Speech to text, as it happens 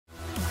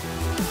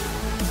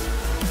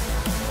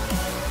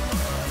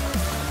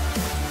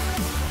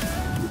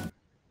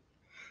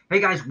Hey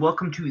guys,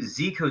 welcome to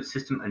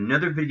ZCodeSystem,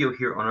 another video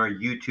here on our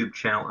YouTube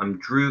channel. I'm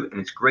Drew, and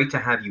it's great to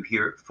have you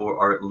here for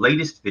our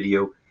latest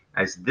video,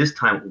 as this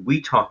time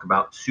we talk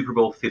about Super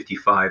Bowl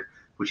 55,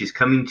 which is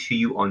coming to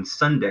you on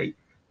Sunday,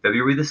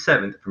 February the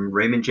 7th, from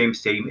Raymond James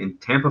Stadium in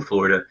Tampa,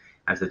 Florida,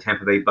 as the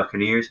Tampa Bay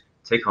Buccaneers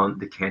take on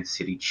the Kansas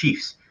City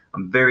Chiefs.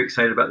 I'm very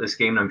excited about this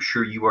game, and I'm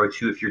sure you are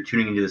too if you're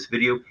tuning into this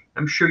video.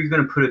 I'm sure you're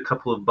going to put a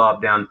couple of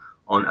bob down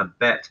on a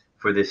bet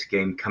for this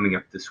game coming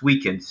up this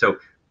weekend. So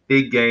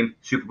big game,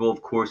 Super Bowl,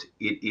 of course.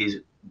 It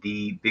is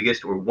the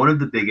biggest, or one of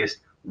the biggest,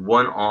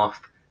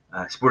 one-off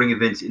sporting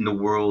events in the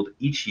world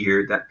each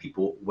year that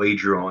people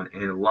wager on,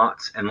 and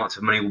lots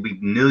of money will be,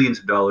 millions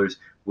of dollars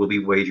will be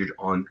wagered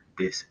on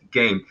this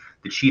game.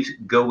 The Chiefs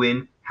go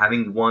in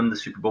having won the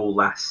Super Bowl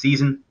last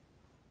season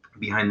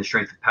behind the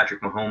strength of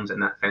Patrick Mahomes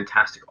and that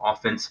fantastic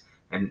offense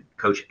and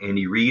coach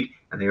Andy Reid,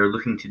 and they are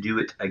looking to do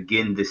it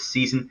again this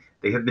season.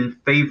 They have been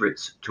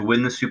favorites to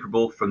win the Super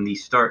Bowl from the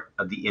start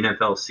of the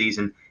NFL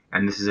season,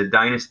 and this is a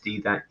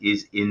dynasty that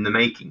is in the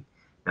making.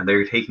 Now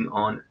they're taking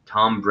on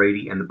Tom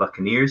Brady and the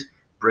Buccaneers.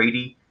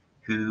 Brady,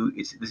 you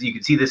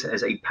can see this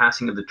as a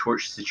passing of the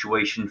torch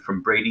situation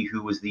from Brady,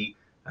 who was the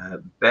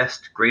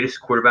best,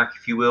 greatest quarterback,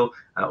 if you will,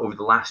 over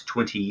the last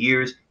 20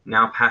 years,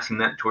 now passing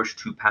that torch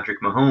to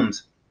Patrick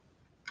Mahomes.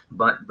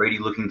 But Brady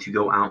looking to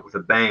go out with a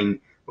bang,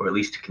 or at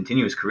least to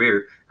continue his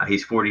career.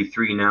 He's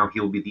 43 now. He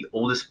will be the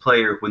oldest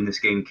player when this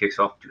game kicks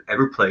off to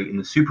ever play in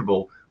the Super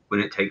Bowl when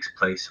it takes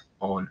place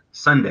on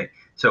Sunday.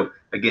 So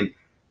again,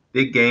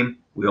 big game.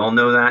 We all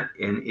know that,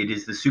 and it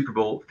is the Super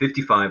Bowl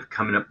 55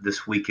 coming up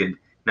this weekend.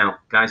 Now,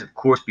 guys, of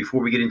course,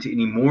 before we get into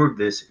any more of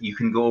this, you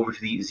can go over to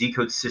the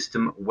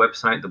ZCodeSystem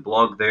website, the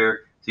blog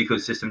there,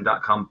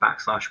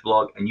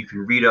 ZCodeSystem.com/blog, and you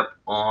can read up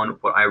on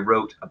what I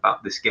wrote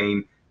about this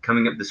game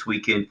coming up this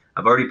weekend.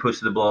 I've already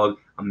posted the blog.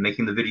 I'm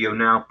making the video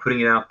now, putting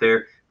it out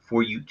there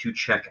for you to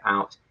check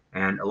out.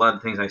 And a lot of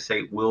the things I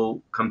say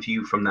will come to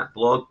you from that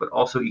blog, but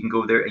also you can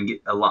go there and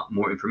get a lot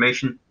more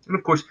information. And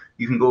of course,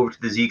 you can go over to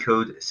the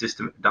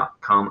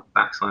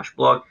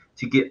ZCodeSystem.com/blog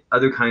to get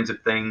other kinds of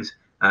things,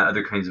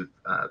 other kinds of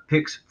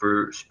picks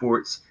for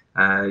sports.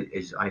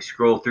 As I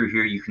scroll through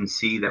here, you can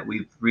see that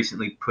we've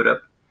recently put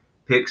up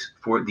picks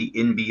for the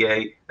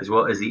NBA, as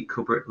well as the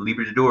Copa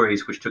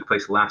Libertadores, which took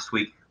place last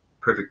week.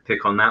 Perfect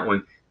pick on that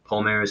one.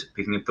 Palmeiras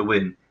picking up the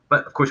win.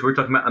 But of course, we're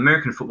talking about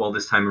American football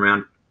this time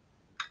around,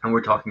 and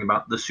we're talking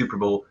about the Super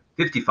Bowl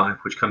 55,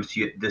 which comes to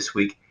you this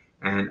week.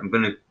 And I'm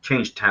going to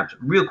change tabs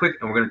real quick,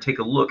 and we're going to take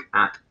a look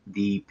at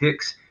the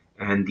picks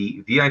and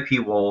the VIP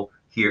wall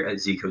here at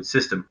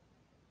ZCodeSystem.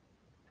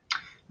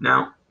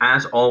 Now,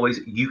 as always,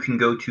 you can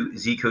go to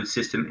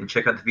ZCodeSystem and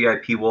check out the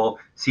VIP wall,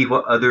 see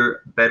what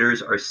other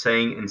bettors are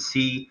saying, and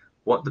see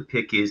what the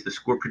pick is, the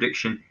score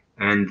prediction,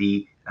 and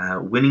the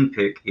winning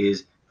pick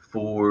is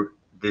for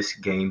this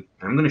game.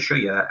 And I'm going to show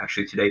you that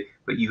actually today,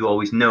 but you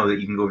always know that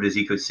you can go over to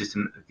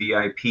ZCodeSystem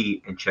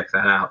VIP and check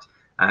that out.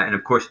 And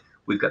of course,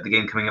 we've got the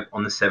game coming up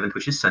on the 7th,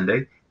 which is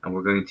Sunday, and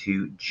we're going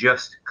to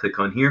just click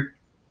on here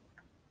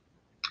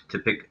to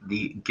pick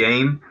the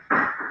game,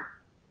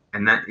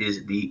 and that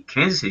is the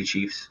Kansas City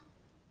Chiefs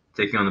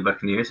taking on the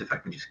Buccaneers, if I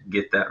can just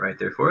get that right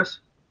there for us.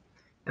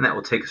 And that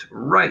will take us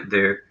right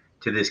there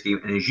to this game.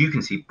 And as you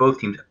can see, both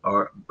teams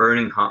are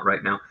burning hot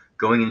right now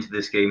going into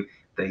this game.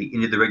 They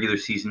ended the regular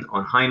season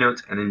on high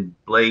notes and then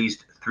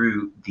blazed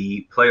through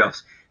the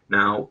playoffs.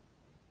 Now,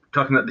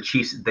 talking about the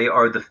Chiefs, they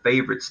are the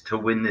favorites to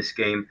win this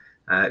game.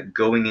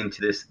 Going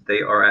into this,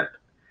 they are at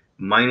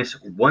minus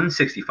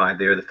 165.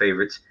 They are the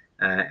favorites,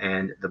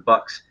 and the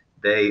Bucks,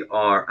 they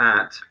are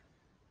at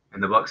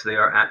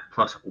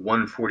plus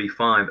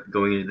 145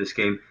 going into this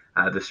game.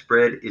 The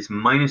spread is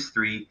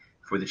 -3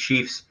 for the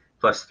Chiefs,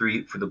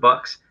 +3 for the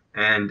Bucks.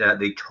 And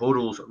the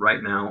totals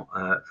right now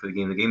for the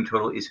game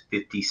total is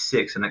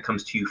 56, and that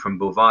comes to you from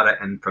Bovada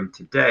and from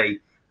today.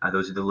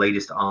 Those are the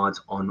latest odds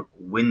on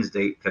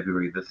Wednesday,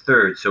 February the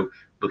 3rd. So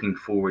looking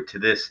forward to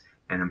this,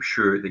 and I'm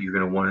sure that you're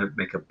going to want to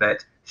make a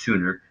bet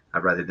sooner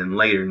rather than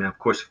later. Now, of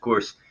course,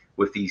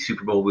 with the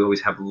Super Bowl, we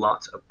always have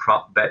lots of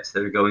prop bets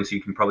that are going, so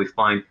you can probably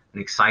find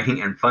an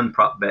exciting and fun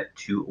prop bet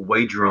to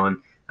wager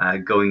on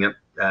going up,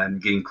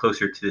 getting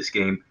closer to this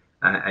game.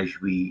 As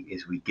we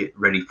get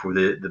ready for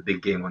the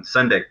big game on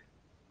Sunday.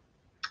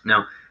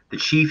 Now, the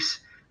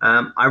Chiefs,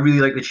 I really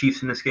like the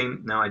Chiefs in this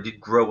game. Now, I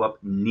did grow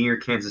up near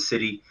Kansas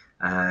City,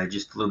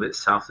 just a little bit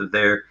south of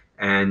there,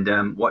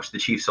 and watched the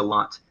Chiefs a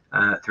lot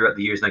throughout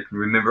the years. And I can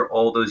remember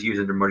all those years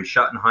under Marty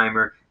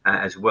Schottenheimer,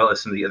 as well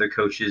as some of the other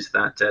coaches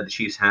that the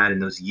Chiefs had in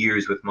those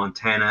years with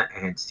Montana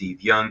and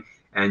Steve Young,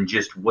 and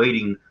just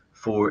waiting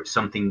for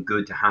something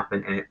good to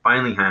happen. And it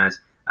finally has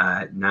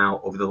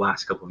now over the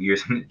last couple of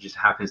years, and it just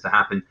happens to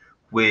happen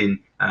when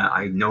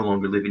I no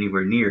longer live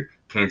anywhere near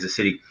Kansas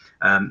City.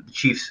 The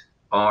Chiefs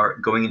are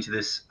going into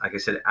this, like I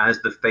said,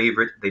 as the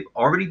favorite. They've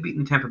already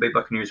beaten Tampa Bay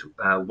Buccaneers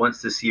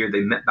once this year.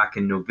 They met back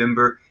in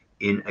November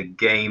in a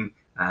game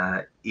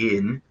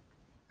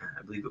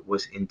I believe it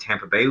was in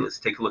Tampa Bay. Let's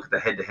take a look at the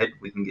head-to-head.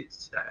 I can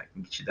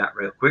get you that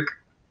real quick.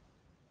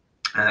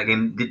 That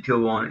game did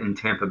go on in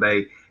Tampa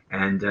Bay,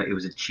 and it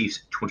was a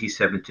Chiefs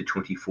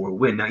 27-24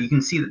 win. Now you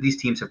can see that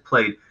these teams have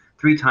played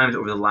 3 times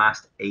over the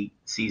last 9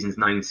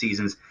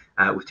 seasons,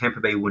 with Tampa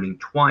Bay winning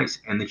twice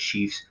and the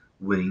Chiefs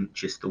winning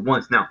just the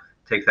once. Now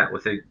take that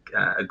with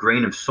a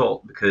grain of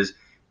salt, because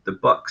the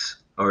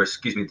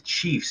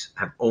Chiefs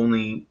have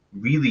only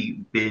really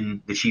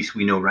been the Chiefs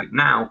we know right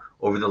now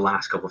over the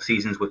last couple of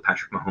seasons with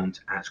Patrick Mahomes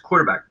as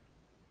quarterback.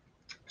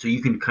 So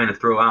you can kind of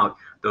throw out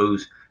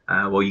those.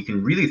 You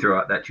can really throw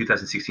out that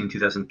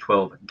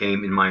 2016-2012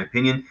 game, in my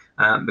opinion,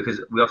 because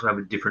we also have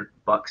a different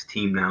Bucs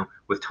team now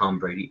with Tom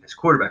Brady as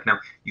quarterback. Now,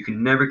 you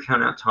can never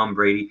count out Tom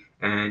Brady,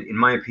 and in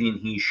my opinion,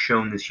 he's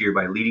shown this year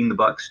by leading the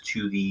Bucs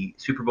to the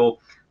Super Bowl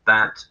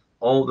that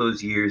all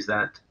those years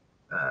that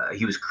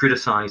he was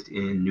criticized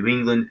in New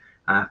England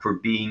for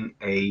being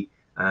a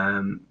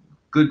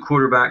good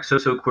quarterback,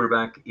 so-so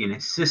quarterback in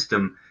a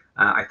system,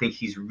 I think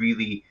he's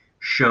really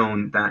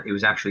shown that it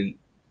was actually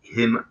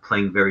him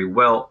playing very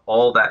well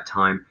all that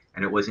time,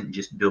 and it wasn't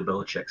just Bill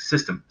Belichick's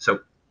system.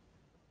 So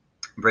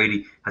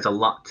Brady has a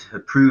lot to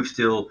prove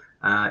still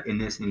in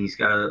this, and he's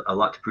got a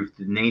lot to prove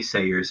to the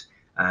naysayers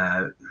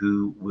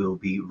who will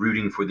be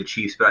rooting for the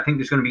Chiefs. But I think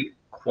there's going to be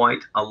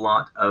quite a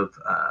lot of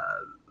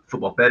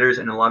football bettors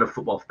and a lot of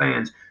football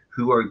fans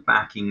who are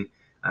backing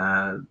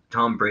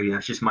Tom Brady.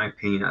 That's just my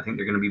opinion. I think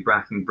they're going to be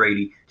backing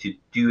Brady to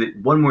do it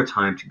one more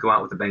time, to go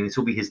out with a bang. This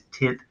will be his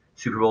 10th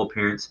Super Bowl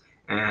appearance.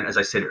 And as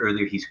I said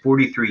earlier, he's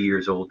 43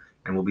 years old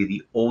and will be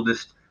the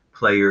oldest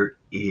player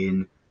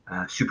in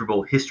Super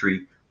Bowl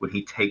history when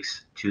he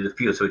takes to the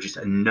field. So just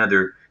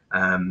another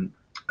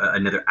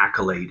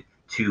accolade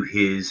to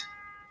his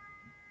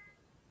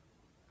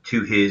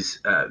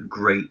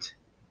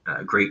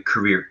great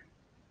career.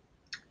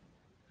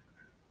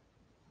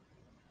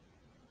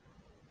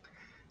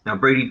 Now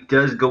Brady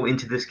does go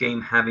into this game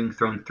having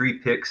thrown 3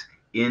 picks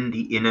in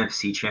the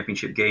NFC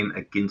Championship game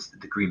against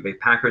the Green Bay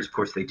Packers. Of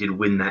course, they did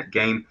win that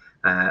game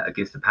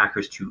against the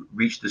Packers to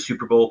reach the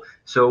Super Bowl.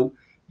 So,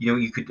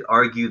 you could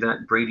argue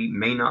that Brady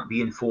may not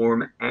be in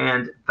form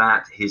and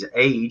that his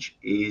age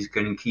is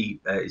starting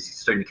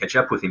to catch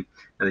up with him.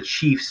 Now, the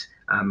Chiefs,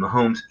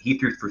 Mahomes, he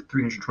threw for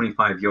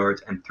 325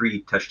 yards and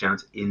 3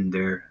 touchdowns in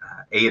their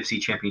AFC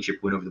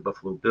Championship win over the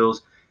Buffalo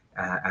Bills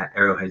at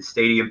Arrowhead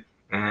Stadium,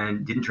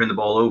 and didn't turn the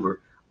ball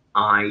over.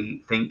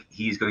 I think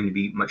he's going to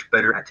be much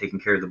better at taking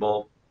care of the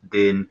ball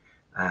than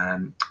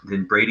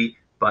Brady.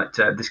 But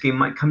this game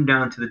might come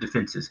down to the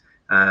defenses.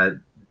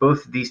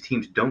 Both of these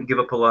teams don't give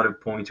up a lot of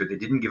points, or they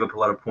didn't give up a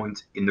lot of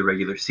points in the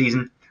regular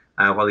season,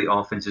 while the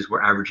offenses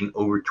were averaging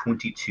over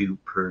 22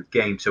 per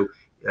game. So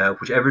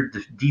whichever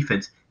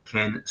defense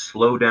can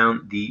slow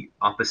down the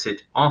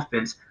opposite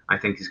offense, I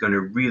think is going to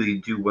really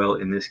do well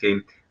in this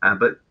game.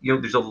 But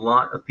there's a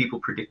lot of people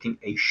predicting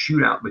a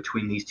shootout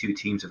between these two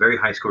teams, a very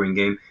high-scoring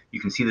game.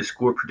 You can see the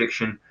score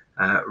prediction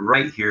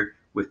right here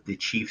with the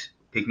Chiefs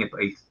picking up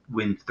a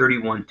win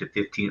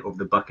 31-15 over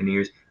the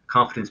Buccaneers.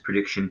 Confidence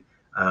prediction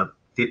of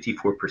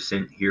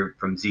 54% here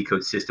from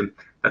ZCodeSystem.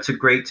 That's a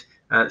great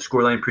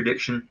scoreline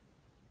prediction.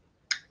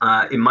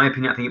 In my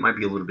opinion, I think it might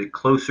be a little bit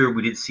closer.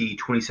 We did see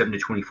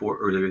 27-24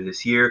 earlier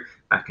this year,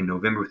 back in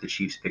November, with the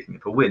Chiefs picking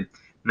up a win.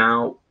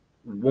 Now,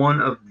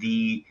 one of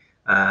the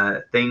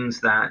things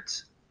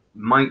that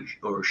might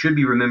or should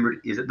be remembered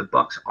is that the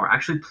Bucs are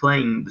actually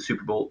playing the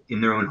Super Bowl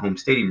in their own home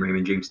stadium,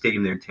 Raymond James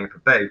Stadium, there in Tampa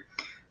Bay.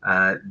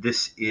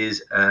 This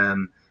is a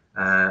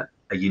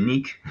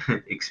unique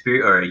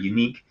experience, or a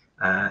unique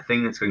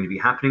thing that's going to be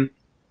happening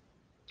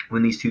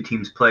when these two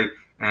teams play.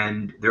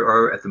 And there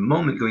are, at the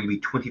moment, going to be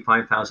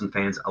 25,000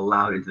 fans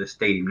allowed into the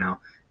stadium.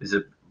 Now, this is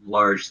a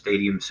large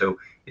stadium, so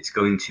it's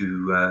going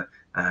to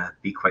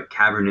be quite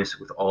cavernous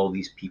with all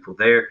these people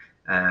there.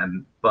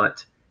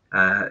 But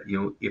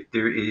if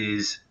there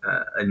is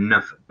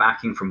enough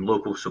backing from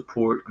local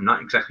support, I'm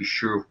not exactly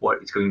sure what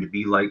it's going to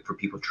be like for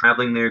people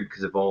traveling there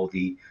because of all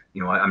the,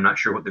 I'm not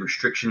sure what the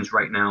restrictions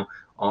right now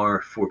are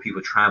for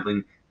people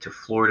traveling to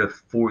Florida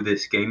for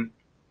this game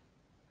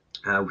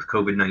with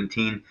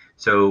COVID-19.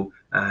 So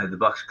the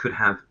Bucs could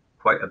have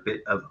quite a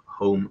bit of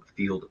home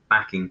field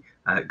backing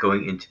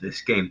going into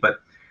this game.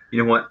 But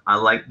you know what? I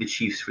like the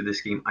Chiefs for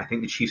this game. I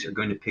think the Chiefs are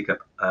going to pick up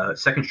a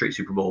second straight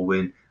Super Bowl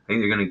win. I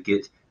think they're going to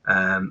get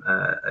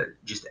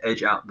just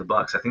edge out the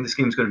Bucs. I think this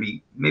game is going to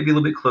be maybe a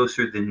little bit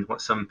closer than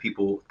what some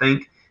people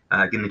think.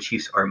 Again, the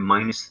Chiefs are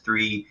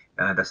 -3.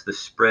 That's the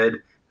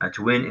spread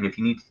to win. And if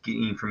you need to get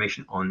any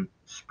information on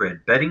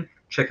spread betting,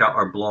 check out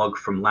our blog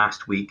from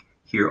last week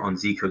here on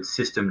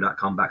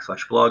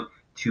ZCodeSystem.com/blog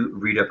to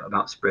read up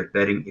about spread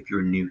betting if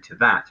you're new to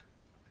that.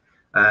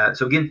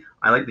 So again,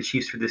 I like the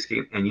Chiefs for this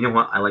game. And you know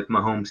what? I like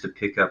Mahomes to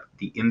pick up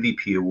the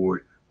MVP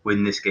award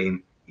when this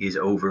game is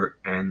over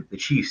and the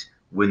Chiefs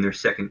win their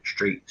second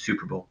straight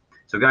Super Bowl.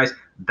 So guys,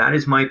 that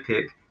is my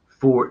pick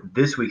for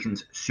this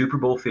weekend's Super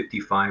Bowl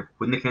 55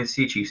 when the Kansas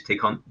City Chiefs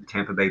take on the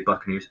Tampa Bay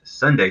Buccaneers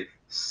Sunday,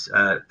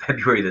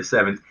 February the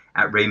 7th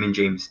at Raymond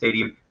James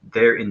Stadium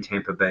there in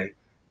Tampa Bay.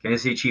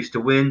 Kansas City Chiefs to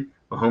win,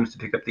 Mahomes to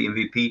pick up the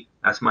MVP.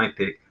 That's my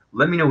pick.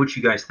 Let me know what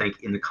you guys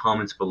think in the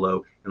comments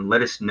below, and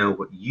let us know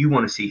what you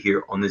want to see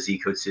here on the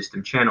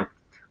ZCodeSystem channel.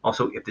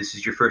 Also, if this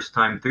is your first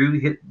time through,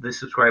 hit the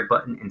subscribe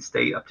button and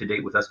stay up to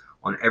date with us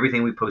on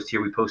everything we post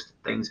here. We post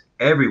things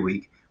every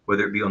week,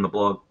 whether it be on the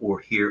blog or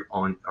here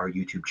on our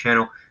YouTube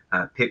channel.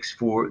 Picks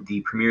for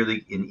the Premier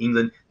League in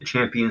England, the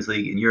Champions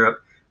League in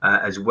Europe,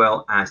 as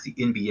well as the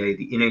NBA,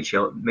 the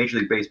NHL, Major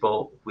League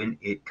Baseball when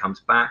it comes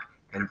back,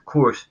 and of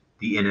course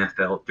the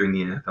NFL during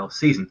the NFL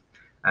season.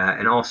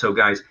 And also,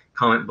 guys,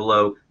 comment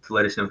below to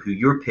let us know who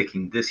you're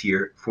picking this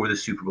year for the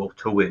Super Bowl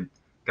to win.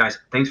 Guys,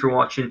 thanks for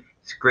watching.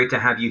 It's great to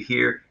have you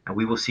here, and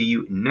we will see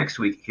you next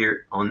week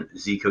here on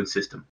ZCodeSystem.